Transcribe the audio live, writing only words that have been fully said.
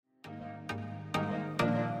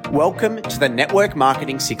Welcome to the Network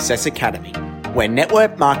Marketing Success Academy, where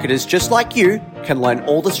network marketers just like you can learn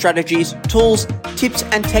all the strategies, tools, tips,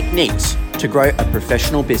 and techniques to grow a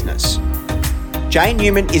professional business. Jane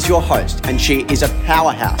Newman is your host, and she is a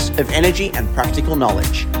powerhouse of energy and practical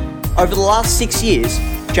knowledge. Over the last 6 years,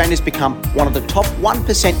 Jane has become one of the top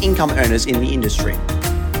 1% income earners in the industry.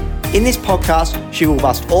 In this podcast, she will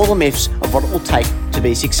bust all the myths of what it will take to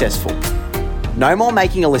be successful. No more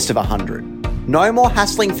making a list of 100. No more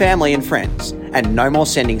hassling family and friends, and no more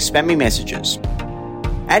sending spammy messages.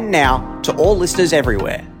 And now, to all listeners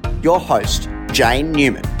everywhere, your host, Jane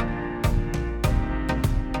Newman.